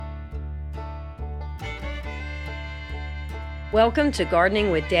Welcome to Gardening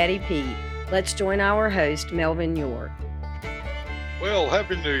with Daddy Pete. Let's join our host, Melvin York. Well,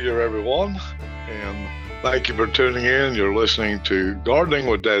 Happy New Year, everyone. And thank you for tuning in. You're listening to Gardening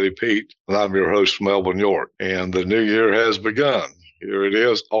with Daddy Pete, and I'm your host, Melvin York. And the new year has begun. Here it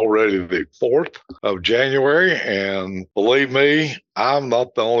is, already the 4th of January. And believe me, I'm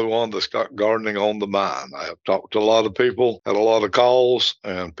not the only one that's got gardening on the mind. I have talked to a lot of people, had a lot of calls,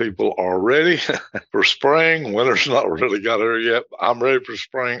 and people are ready for spring. Winter's not really got here yet. I'm ready for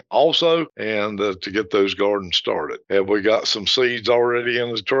spring also, and to get those gardens started. Have we got some seeds already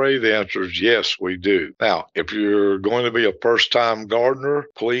in the tray? The answer is yes, we do. Now, if you're going to be a first-time gardener,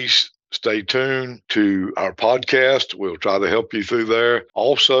 please stay tuned to our podcast. We'll try to help you through there.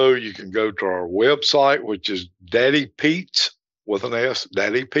 Also, you can go to our website, which is Daddy Pete's with an S,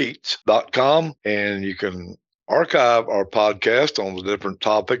 daddypete's.com, and you can archive our podcast on the different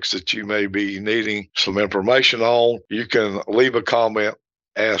topics that you may be needing some information on. You can leave a comment,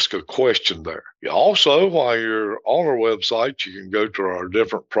 ask a question there. Also, while you're on our website, you can go to our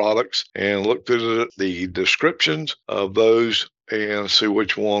different products and look through the descriptions of those and see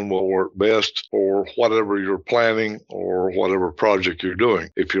which one will work best for whatever you're planning or whatever project you're doing.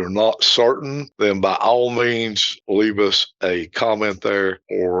 If you're not certain, then by all means, leave us a comment there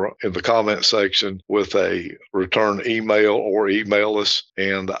or in the comment section with a return email or email us,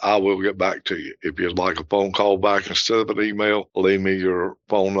 and I will get back to you. If you'd like a phone call back instead of an email, leave me your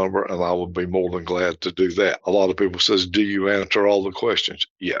phone number, and I would be more than glad to do that. A lot of people says, do you answer all the questions?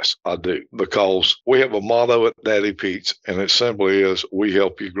 Yes, I do, because we have a motto at Daddy Pete's, and it's simple is we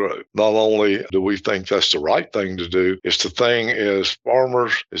help you grow. Not only do we think that's the right thing to do, it's the thing as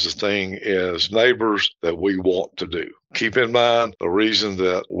farmers, it's the thing as neighbors that we want to do. Keep in mind the reason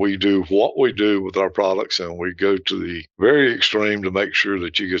that we do what we do with our products, and we go to the very extreme to make sure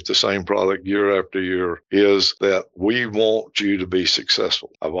that you get the same product year after year, is that we want you to be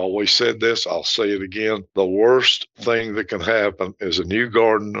successful. I've always said this, I'll say it again. The worst thing that can happen is a new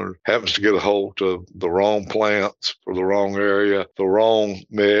gardener happens to get a hold of the wrong plants for the wrong area, the wrong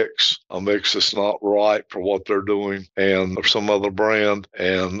mix, a mix that's not right for what they're doing, and some other brand,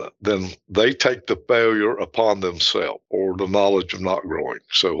 and then they take the failure upon themselves or the knowledge of not growing.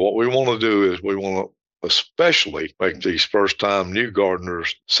 So what we want to do is we want to especially make these first-time new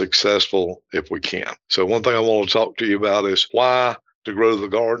gardeners successful if we can. So one thing I want to talk to you about is why to grow the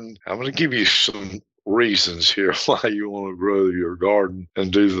garden. I'm going to give you some reasons here why you want to grow your garden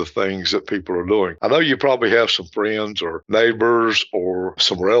and do the things that people are doing. I know you probably have some friends or neighbors or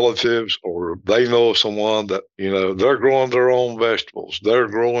some relatives, or they know someone that, they're growing their own vegetables, they're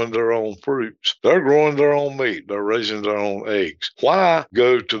growing their own fruits, they're growing their own meat, they're raising their own eggs. Why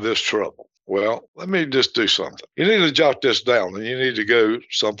go to this trouble? Well, let me just do something. You need to jot this down, and you need to go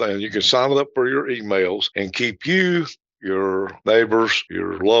something, and you can sign it up for your emails and keep your neighbors,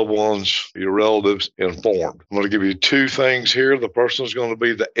 your loved ones, your relatives informed. I'm going to give you two things here. The first one's going to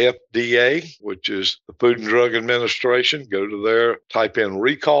be the FDA, which is the Food and Drug Administration. Go to there, type in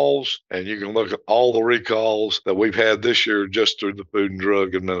recalls, and you can look at all the recalls that we've had this year just through the Food and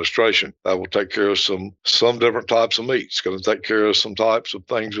Drug Administration. That will take care of some different types of meats. It's going to take care of some types of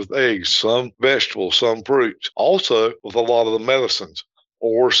things with eggs, some vegetables, some fruits. Also, with a lot of the medicines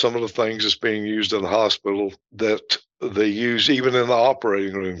or some of the things that's being used in the hospital that they use even in the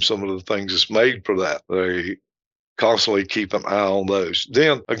operating room, some of the things that's made for that. They constantly keep an eye on those.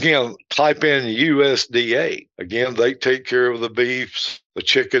 Then again, type in USDA. Again, they take care of the beefs, the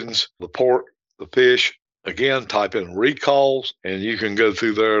chickens, the pork, the fish. Again, type in recalls, and you can go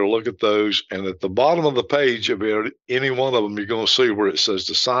through there and look at those. And at the bottom of the page of any one of them, you're going to see where it says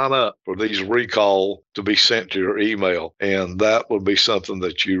to sign up for these recall to be sent to your email. And that would be something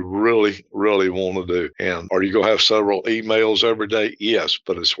that you really, really want to do. And are you going to have several emails every day? Yes,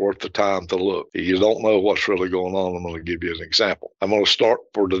 but it's worth the time to look. If you don't know what's really going on, I'm going to give you an example. I'm going to start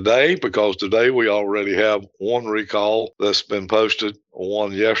for today, because today we already have one recall that's been posted,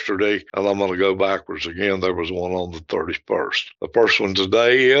 one yesterday, and I'm going to go backwards again. There was one on the 31st. The first one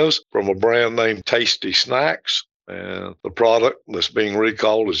today is from a brand named Tasty Snacks. And the product that's being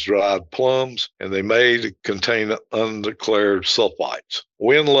recalled is dried plums, and they may contain undeclared sulfites.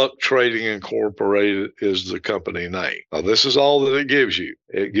 Winluck Trading Incorporated is the company name. Now, this is all that it gives you.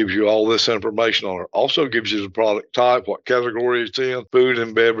 It gives you all this information on it. Also gives you the product type, what category it's in, food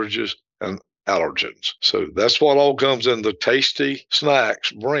and beverages, and allergens. So that's what all comes in the Tasty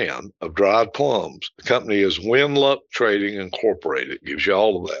Snacks brand of dried plums. The company is Winluck Trading Incorporated. It gives you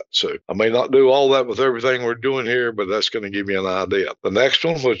all of that. So I may not do all that with everything we're doing here, but that's going to give you an idea. The next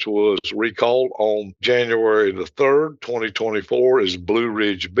one, which was recalled on January the 3rd, 2024, is Blue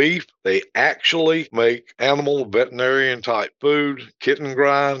Ridge Beef. They actually make animal veterinarian type food, kitten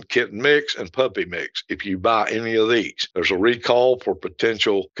grind, kitten mix, and puppy mix. If you buy any of these, there's a recall for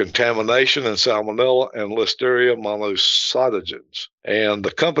potential contamination and salmonella and Listeria monocytogenes. And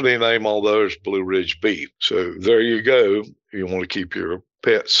the company name on those is Blue Ridge Beef. So there you go. You want to keep your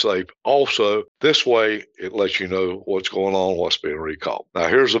pets safe. Also, this way, it lets you know what's going on, what's being recalled. Now,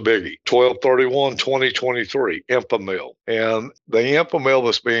 here's a biggie. 12/31/2023, Impamil. And the Impamil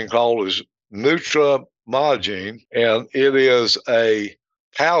that's being called is Nutramagine, and it is a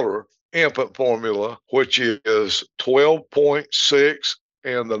powder infant formula, which is 12.6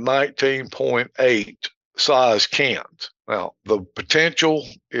 and the 19.8 size cans. Now, the potential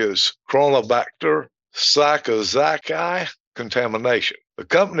is Chronobacter sakazaki contamination. The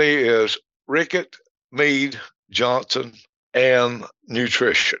company is Rickett, Mead, Johnson, and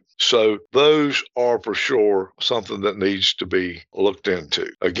Nutrition. So those are for sure something that needs to be looked into.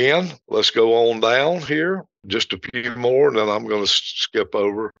 Again, let's go on down here. Just a few more, and then I'm going to skip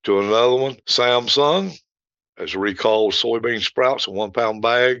over to another one. Samsung has recalled soybean sprouts in 1 pound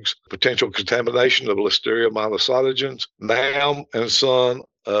bags, potential contamination of Listeria monocytogenes. Nam and Son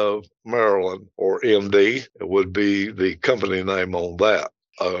of Maryland, or MD, it would be the company name on that.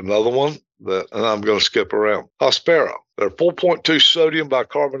 Another one that, and I'm going to skip around, Hospira. They're 4.2 sodium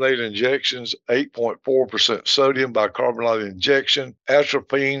bicarbonate injections, 8.4% sodium bicarbonate injection,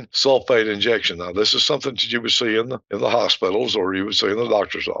 atropine sulfate injection. Now, this is something that you would see in the hospitals or you would see in the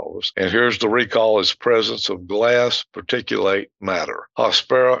doctor's office. And here's the recall: is presence of glass particulate matter.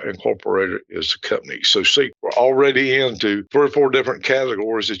 Hospira Incorporated is the company. So see, we're already into 3 or 4 different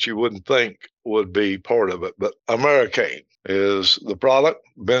categories that you wouldn't think would be part of it. But Americaine is the product.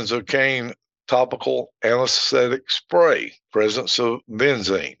 Benzocaine topical anesthetic spray, presence of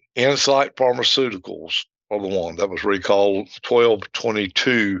benzene. Insight Pharmaceuticals are the one that was recalled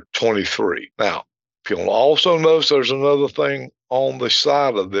 12/22/23. Now, if you'll also notice, there's another thing on the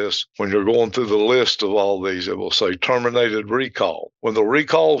side of this. When you're going through the list of all these, it will say terminated recall. When the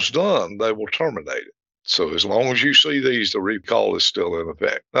recall's done, they will terminate it. So as long as you see these, the recall is still in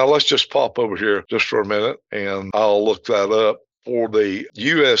effect. Now, let's just pop over here just for a minute, and I'll look that up. For the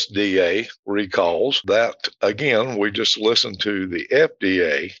USDA recalls, that again, we just listened to the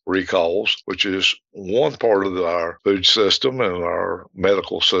FDA recalls, which is one part of our food system and our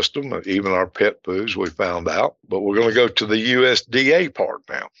medical system, and even our pet foods, we found out. But we're going to go to the USDA part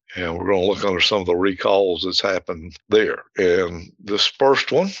now, and we're going to look under some of the recalls that's happened there. And this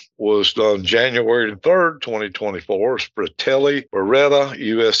first one was done January 3rd, 2024. Spratelli Beretta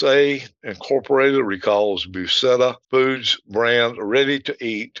USA Incorporated recalls Busetta Foods brand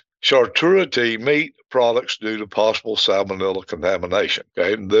ready-to-eat charcuterie meat products due to possible salmonella contamination.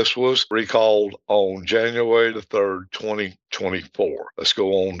 Okay, and this was recalled on January the 3rd, 2024. Let's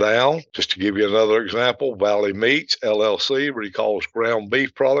go on down. Just to give you another example, Valley Meats LLC recalls ground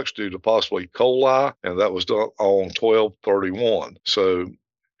beef products due to possibly E. coli, and that was done on 12/31. So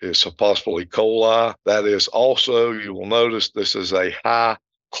it's a possible E. coli. That is also, you will notice, this is a high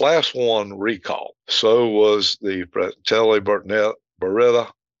Class 1 recall. So was the Fratelli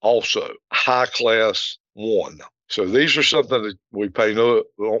Beretta, also high Class 1. So these are something that we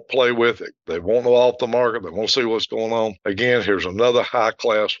don't play with it. They won't know off the market. They won't see what's going on. Again, here's another high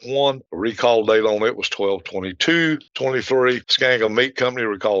Class 1. The recall date on it was 12/22/23. Skanga Meat Company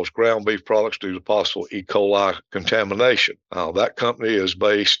recalls ground beef products due to possible E. coli contamination. Now, that company is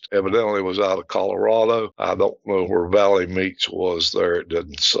based, evidently was out of Colorado. I don't know where Valley Meats was there. It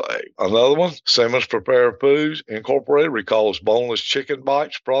didn't say. Another one, Simmons Prepared Foods Incorporated recalls boneless chicken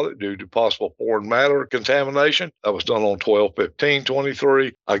bites product due to possible foreign matter contamination. That was done on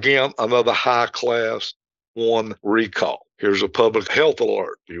 12/15/23. Again, another high Class 1 recall. Here's a public health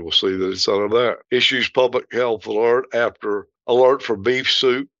alert. You will see that it's under there. Issues public health alert after alert for beef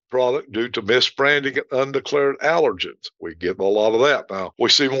soup product due to misbranding and undeclared allergens. We get a lot of that now. We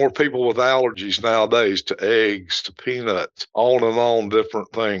see more people with allergies nowadays to eggs, to peanuts, on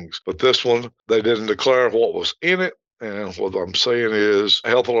different things. But this one, they didn't declare what was in it. And what I'm saying is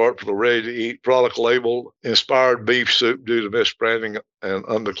health alert for the ready-to-eat product labeled inspired beef soup due to misbranding and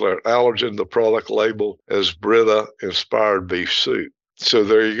undeclared allergen. The product labeled as Brita inspired beef soup. So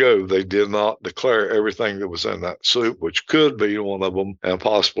there you go. They did not declare everything that was in that soup, which could be one of them and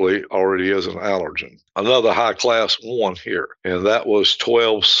possibly already is an allergen. another high class one here, and that was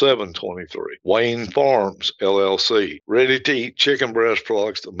 12/7/23. Wayne Farms LLC, ready to eat chicken breast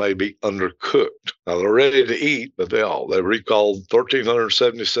products that may be undercooked. Now they're ready to eat, but they recalled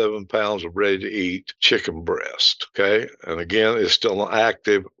 1,377 pounds of ready to eat chicken breast. Okay, and again, it's still an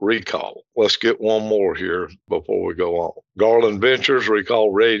active recall. Let's get one more here before we go on. Garland Ventures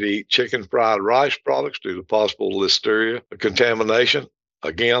recalled ready to eat chicken fried rice products due to possible listeria contamination.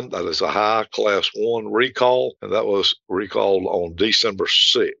 Again, that is a high class one recall, and that was recalled on December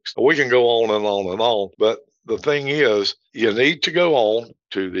 6th. We can go on and on and on, but the thing is, you need to go on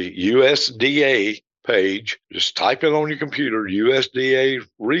to the USDA page. Just type it on your computer, USDA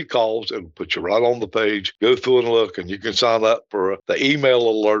recalls, and put you right on the page. Go through and look, and you can sign up for the email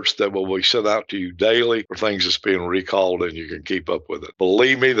alerts that will be sent out to you daily for things that's being recalled, and you can keep up with it.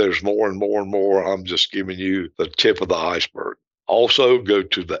 Believe me, there's more and more and more. I'm just giving you the tip of the iceberg. Also, go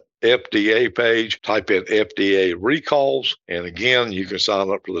to the FDA page, type in FDA recalls, and again, you can sign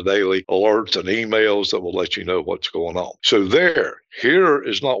up for the daily alerts and emails that will let you know what's going on. So here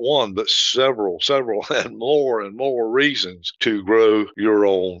is not one, but several, and more reasons to grow your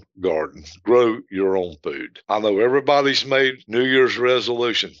own garden, grow your own food. I know everybody's made New Year's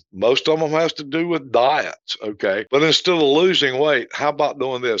resolutions. Most of them has to do with diets, okay? But instead of losing weight, how about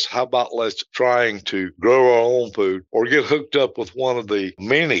doing this? How about let's trying to grow our own food or get hooked up with one of the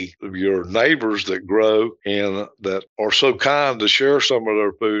many of your neighbors that grow and that are so kind to share some of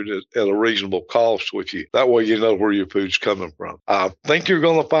their food at a reasonable cost with you. That way you know where your food's coming from. I think you're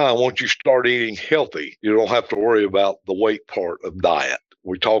going to find once you start eating healthy, you don't have to worry about the weight part of diet.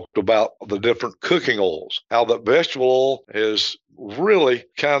 We talked about the different cooking oils, how that vegetable oil is really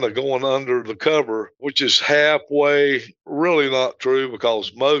kind of going under the cover, which is halfway really not true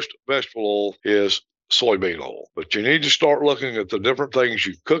because most vegetable oil is soybean oil. But you need to start looking at the different things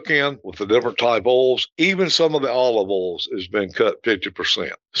you cook in with the different type oils. Even some of the olive oils has been cut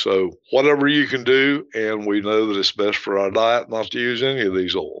 50%. So whatever you can do, and we know that it's best for our diet not to use any of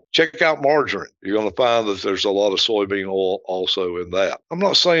these oils. Check out margarine. You're going to find that there's a lot of soybean oil also in that. I'm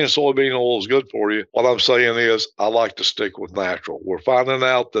not saying soybean oil is good for you. What I'm saying is I like to stick with natural. We're finding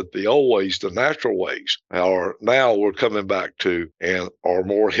out that the old ways, the natural ways, are now we're coming back to and are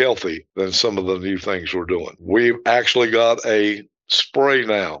more healthy than some of the new things we're doing. We've actually got a spray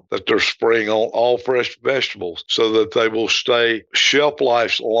now that they're spraying on all fresh vegetables so that they will stay shelf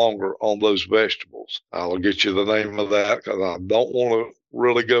life longer on those vegetables. I'll get you the name of that because I don't want to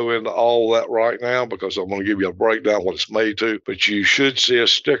really go into all that right now because I'm going to give you a breakdown of what it's made to, but you should see a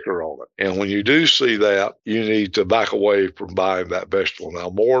sticker on it. And when you do see that, you need to back away from buying that vegetable. Now,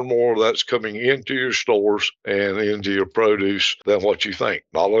 more and more that's coming into your stores and into your produce than what you think.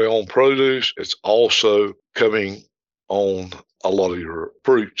 Not only on produce, it's also coming on a lot of your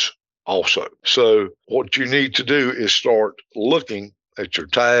fruits also. So what you need to do is start looking at your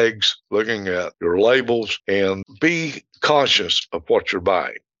tags, looking at your labels, and be conscious of what you're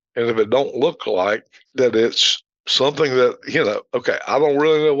buying. And if it don't look like that it's something that, okay, I don't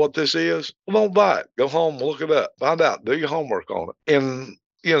really know what this is, well, don't buy it. Go home, look it up, find out, do your homework on it. And,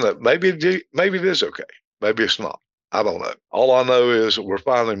 maybe it is okay. Maybe it's not. I don't know. All I know is that we're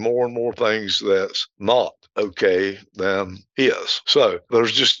finding more and more things that's not okay than is. So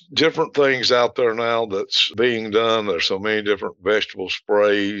there's just different things out there now that's being done. There's so many different vegetable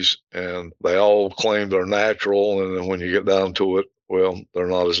sprays and they all claim they're natural. And then when you get down to it, well, they're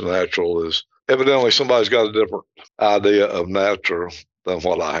not as natural as evidently somebody's got a different idea of natural than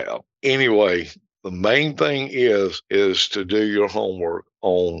what I have. Anyway, the main thing is to do your homework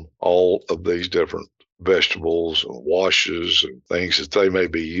on all of these different vegetables and washes and things that they may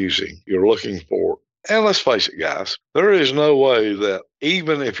be using. You're looking for. And let's face it, guys, there is no way that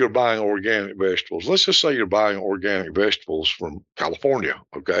even if you're buying organic vegetables, let's just say you're buying organic vegetables from California,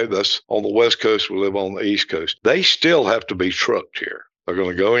 okay? That's on the West Coast. We live on the East Coast. They still have to be trucked here. They're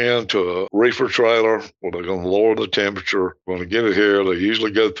going to go into a reefer trailer where they're going to lower the temperature, going to get it here. They usually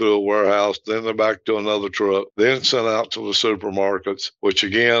go through a warehouse, then they're back to another truck, then sent out to the supermarkets, which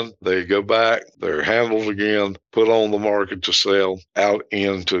again, they go back, they're handled again, put on the market to sell out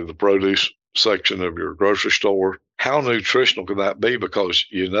into the produce section of your grocery store. How nutritional can that be? Because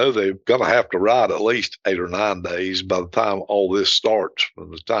they're going to have to ride at least 8 or 9 days by the time all this starts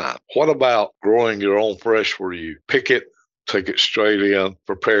from the time. What about growing your own fresh where you pick it, take it straight in,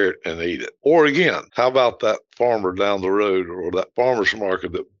 prepare it, and eat it? Or again, how about that farmer down the road or that farmer's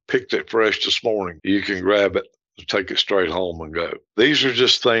market that picked it fresh this morning? You can grab it, take it straight home and go. These are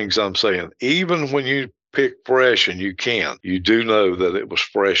just things I'm saying. Even when you pick fresh, and you can. You do know that it was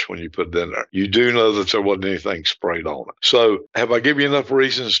fresh when you put it in there. You do know that there wasn't anything sprayed on it. So have I given you enough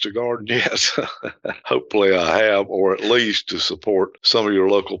reasons to garden yet? Hopefully I have, or at least to support some of your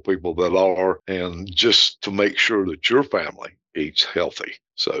local people that are, and just to make sure that your family eats healthy.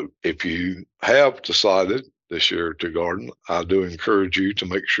 So if you have decided this year to garden, I do encourage you to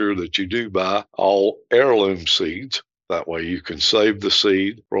make sure that you do buy all heirloom seeds. That way you can save the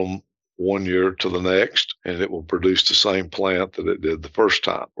seed from one year to the next, and it will produce the same plant that it did the first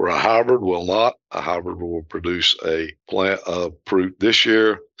time. Where a hybrid will not. A hybrid will produce a plant of fruit this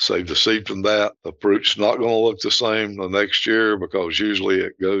year, save the seed from that. The fruit's not going to look the same the next year because usually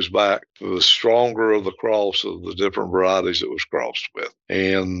it goes back to the stronger of the cross of the different varieties it was crossed with.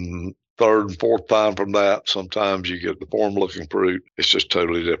 And third and fourth time from that, sometimes you get the form-looking fruit. It's just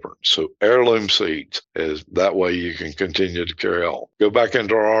totally different. So heirloom seeds, is that way you can continue to carry on. Go back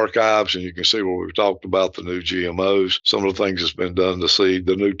into our archives and you can see where we've talked about the new GMOs, some of the things that's been done to seed,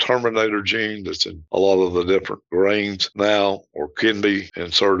 the new terminator gene that's in a lot of the different grains now, or can be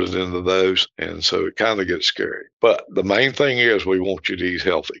inserted into those. And so it kind of gets scary. But the main thing is we want you to eat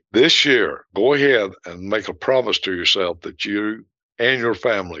healthy. This year, go ahead and make a promise to yourself that you and your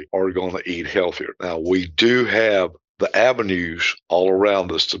family are going to eat healthier. Now, we do have the avenues all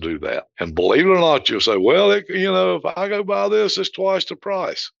around us to do that. And believe it or not, you'll say, well, if I go buy this, it's twice the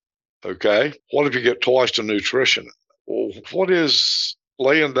price. Okay. What if you get twice the nutrition? Well, what is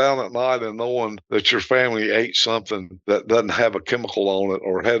laying down at night and knowing that your family ate something that doesn't have a chemical on it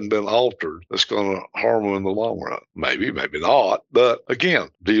or hadn't been altered that's going to harm them in the long run? Maybe, maybe not. But again,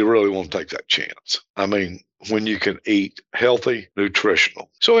 do you really want to take that chance? I mean, when you can eat healthy, nutritional.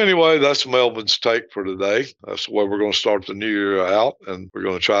 So anyway, that's Melvin's take for today. That's the way we're going to start the new year out, and we're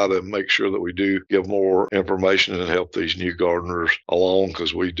going to try to make sure that we do give more information and help these new gardeners along,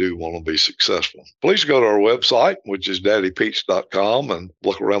 because we do want to be successful. Please go to our website, which is daddypeats.com, and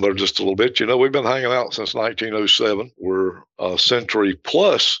look around there just a little bit. We've been hanging out since 1907. We're a century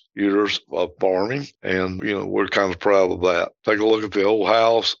plus years of farming, and we're kind of proud of that. Take a look at the old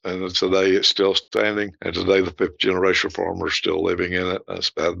house, and today it's still standing, and today the fifth generation farmer is still living in it.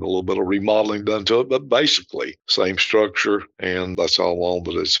 It's had a little bit of remodeling done to it, but basically same structure, and that's how long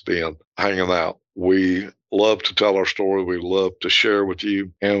that it's been hanging out. We love to tell our story. We love to share with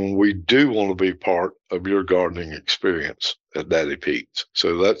you, and we do want to be part of your gardening experience at Daddy Pete's.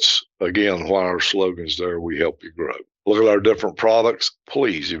 So that's, again, why our slogan's there: we help you grow. Look at our different products.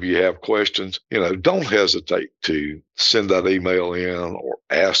 Please, if you have questions, don't hesitate to send that email in or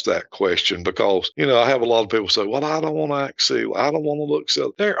ask that question, because, I have a lot of people say, well, I don't want to act silly. I don't want to look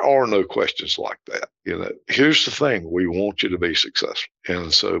silly. There are no questions like that. Here's the thing. We want you to be successful.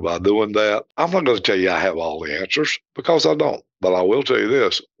 And so by doing that, I'm not going to tell you I have all the answers, because I don't. But I will tell you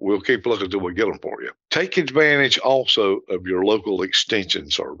this, we'll keep looking until we get them for you. Take advantage also of your local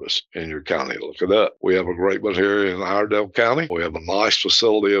extension service in your county. Look it up. We have a great one here in Iredell County. We have a nice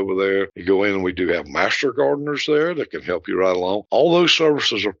facility over there. You go in and we do have master gardeners there that can help you right along. All those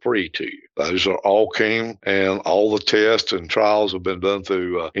services are free to you. Those are all came, and all the tests and trials have been done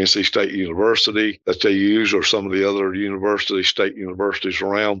through NC State University that they use, or some of the other state universities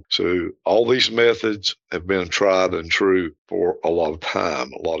around. So all these methods have been tried and true for a lot of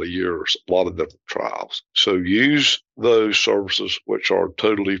time, a lot of years, a lot of different trials. So use those services, which are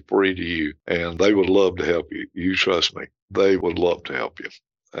totally free to you, and they would love to help you. You trust me, they would love to help you.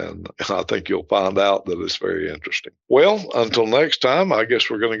 And I think you'll find out that it's very interesting. Well, until next time, I guess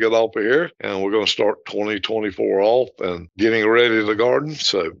we're going to get off of here, and we're going to start 2024 off and getting ready to garden.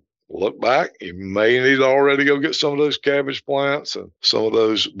 So look back. You may need to already go get some of those cabbage plants and some of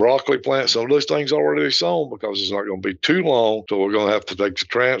those broccoli plants, some of those things already sown, because it's not going to be too long till we're going to have to take the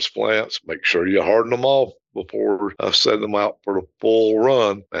transplants. Make sure you harden them off before setting them out for the full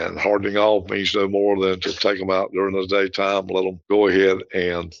run. And hardening off means no more than to take them out during the daytime, let them go ahead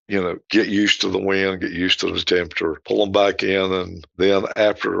and, get used to the wind, get used to the temperature, pull them back in. And then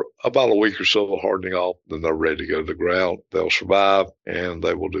after about a week or so of hardening off, then they're ready to go to the ground. They'll survive, and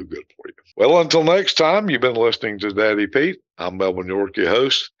they will do good for you. Well, until next time, you've been listening to Daddy Pete. I'm Melvin York, your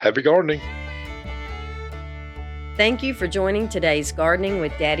host. Happy gardening. Thank you for joining today's Gardening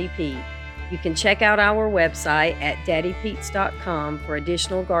with Daddy Pete. You can check out our website at daddypeats.com for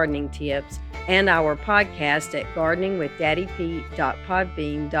additional gardening tips, and our podcast at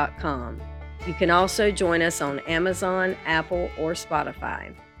gardeningwithdaddypete.podbean.com. You can also join us on Amazon, Apple, or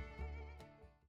Spotify.